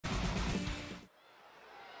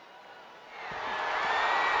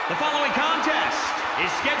The following contest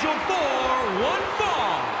is scheduled for one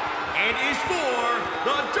fall and is for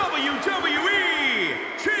the WWE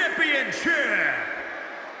Championship.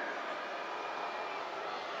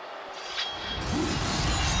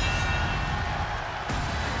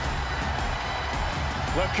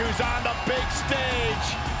 Look who's on the big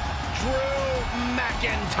stage, Drew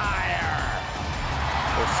McIntyre.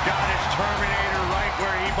 The Scottish Terminator right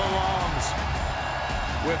where he belongs,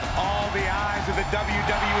 with all the eyes of the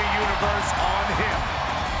WWE Universe on him.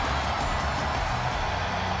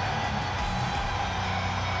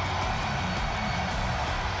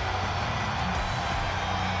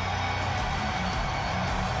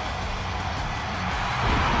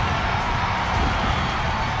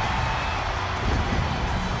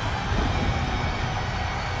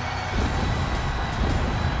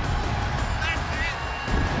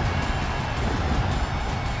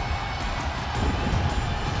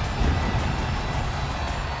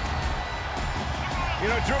 You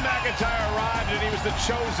know, Drew McIntyre arrived and he was the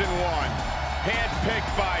chosen one, handpicked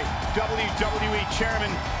by WWE Chairman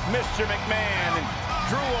Mr. McMahon. And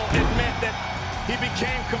Drew will admit that he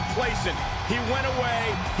became complacent. He went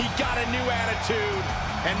away, he got a new attitude,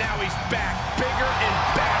 and now he's back, bigger and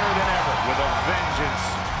badder than ever. With a vengeance,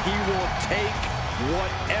 he will take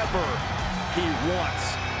whatever he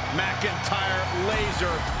wants. McIntyre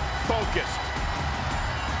laser focused.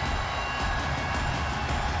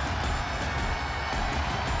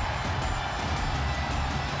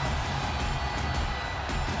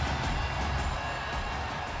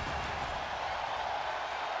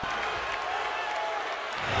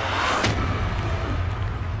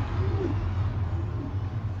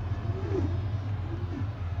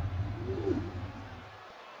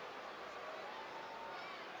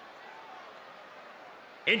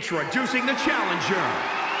 Introducing the challenger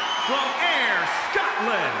from Ayr,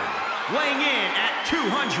 Scotland, weighing in at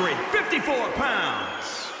 254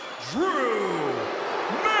 pounds, Drew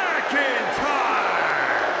McIntyre.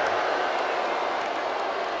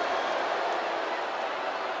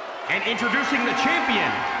 And introducing the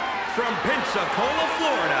champion from Pensacola,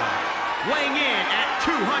 Florida, weighing in at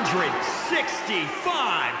 265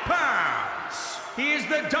 pounds, he is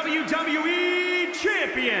the WWE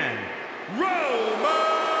Champion, Roman.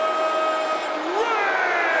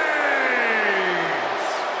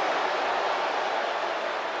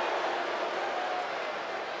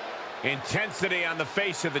 Intensity on the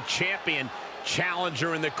face of the champion.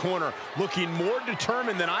 Challenger in the corner, looking more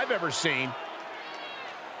determined than I've ever seen.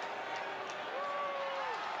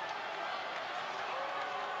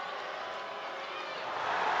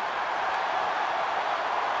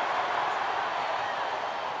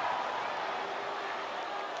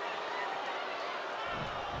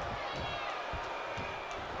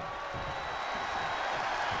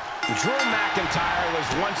 Drew McIntyre was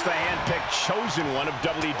once the hand-picked chosen one of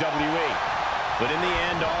WWE. But in the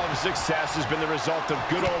end, all of his success has been the result of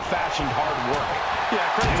good old-fashioned hard work. Yeah,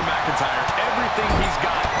 credit to McIntyre. Everything he's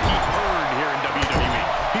got, he earned here in WWE.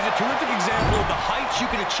 He's a terrific example of the heights you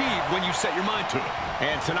can achieve when you set your mind to it.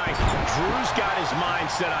 And tonight, Drew's got his mind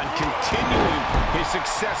set on continuing his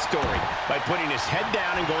success story by putting his head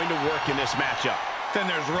down and going to work in this matchup. Then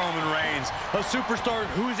there's Roman Reigns, a superstar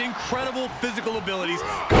whose incredible physical abilities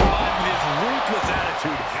combined with his ruthless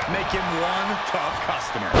attitude make him one tough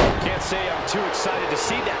customer. Can't say I'm too excited to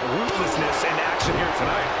see that ruthlessness in action here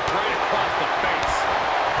tonight. Right across the face.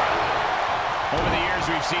 Over the years,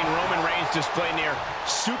 we've seen Roman Reigns display near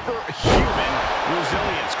superhuman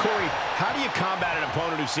resilience. Corey, how do you combat an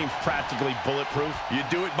opponent who seems practically bulletproof? You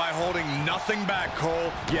do it by holding nothing back,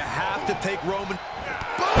 Cole. You have to take Roman.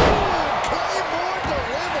 Boom! Claymore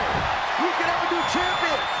delivered! You can have a new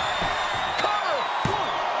champion! Cover!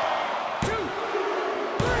 1, 2, 3!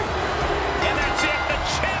 And that's it! The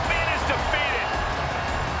champion is defeated!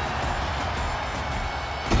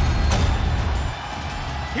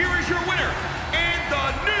 Here is your winner and the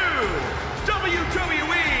new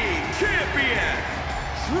WWE Champion,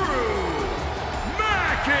 Drew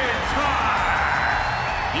McIntyre!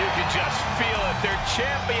 You can just feel it. Their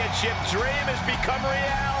championship dream has become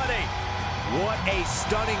reality. What a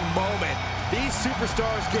stunning moment. These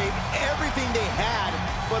superstars gave everything they had,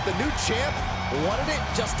 but the new champ wanted it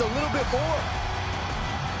just a little bit more.